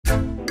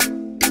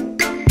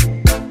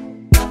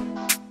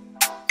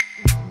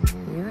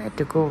Had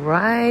to go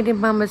right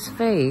in Mama's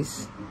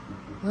face.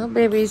 Well,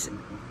 babies,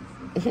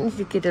 you need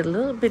to get a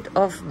little bit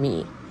off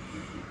me.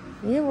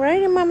 You're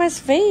right in Mama's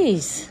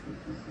face.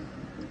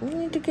 You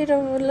need to get a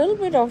little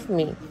bit off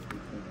me.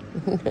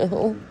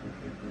 No.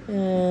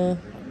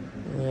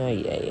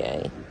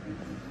 Ay.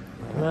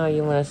 Now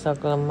you want to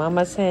suckle on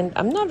Mama's hand.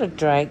 I'm not a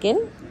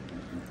dragon.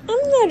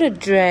 I'm not a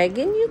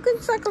dragon. You can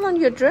suckle on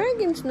your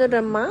dragons, not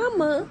a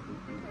mama.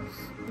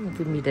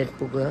 Give me that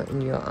booger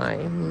in your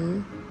eye.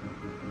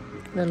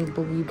 Little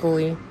boogie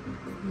boy.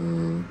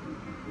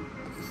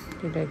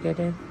 Did I get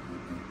it?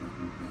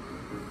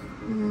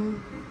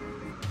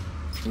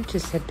 You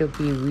just had to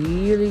be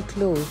really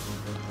close.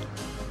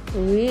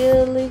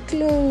 Really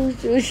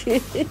close.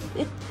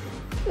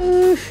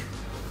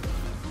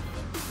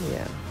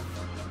 Yeah.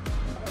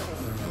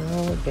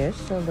 Oh,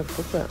 there's all the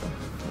booger.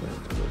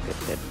 Let's get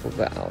that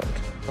booger out.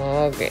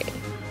 Okay.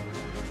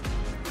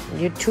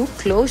 You're too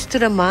close to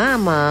the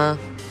mama.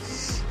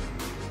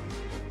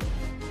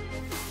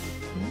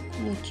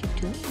 What you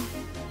doing?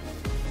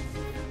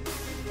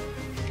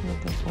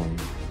 Look at home.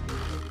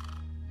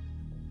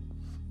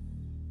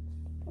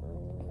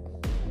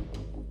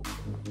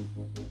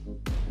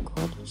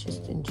 God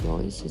just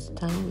enjoys his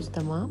time with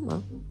the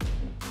mama.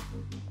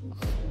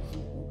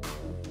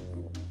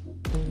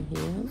 In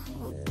here.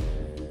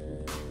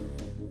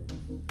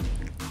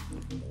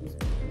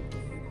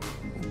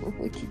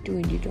 What you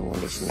doing? You don't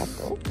want to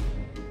snuggle?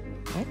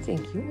 I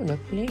think you want to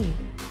play.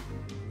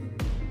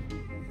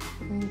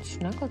 It's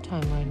snuggle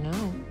time right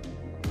now.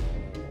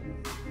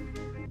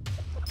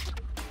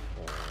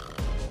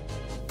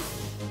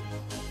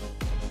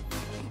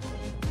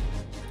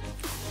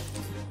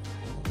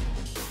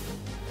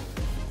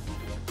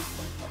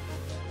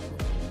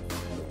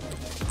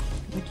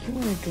 What do you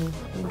want to do?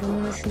 You don't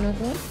want to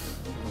snuggle?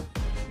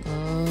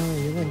 Oh,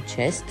 you want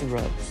chest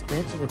rubs.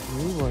 That's what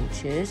you want,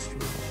 chest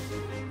rubs.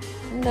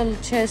 Little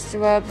chest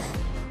rub.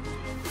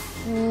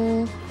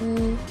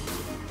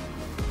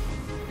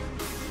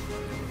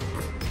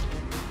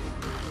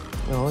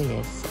 Oh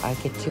yes, I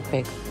get you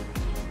back.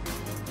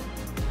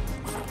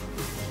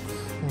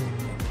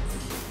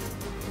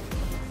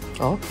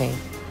 Okay.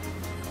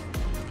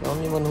 The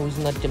only one who's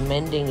not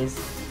demanding is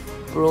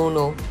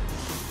Bruno.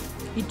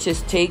 He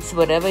just takes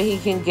whatever he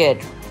can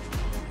get.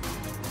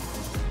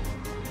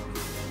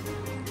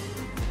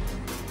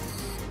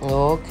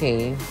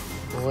 Okay,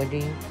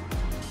 Woody.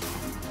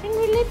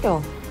 Henry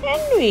little.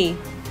 Henry!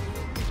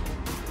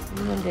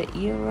 You want the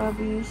ear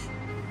rubbies?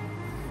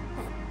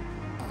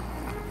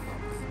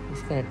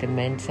 He's gonna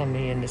demand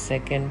somebody in a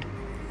second.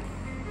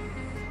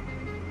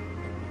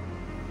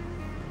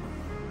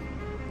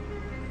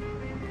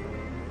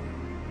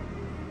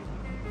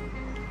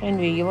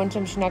 Henry, you want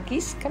some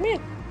schnackies? Come here.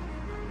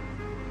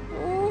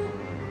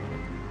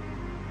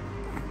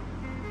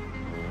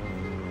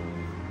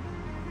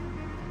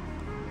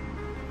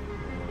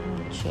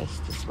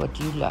 Chest is what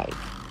you like.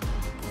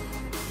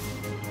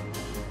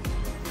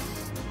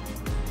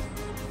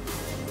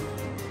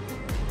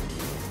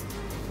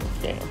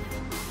 There.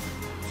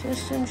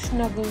 Just some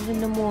snuggles in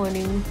the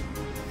morning.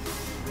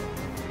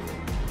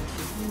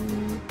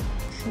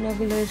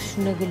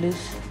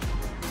 Snugglers.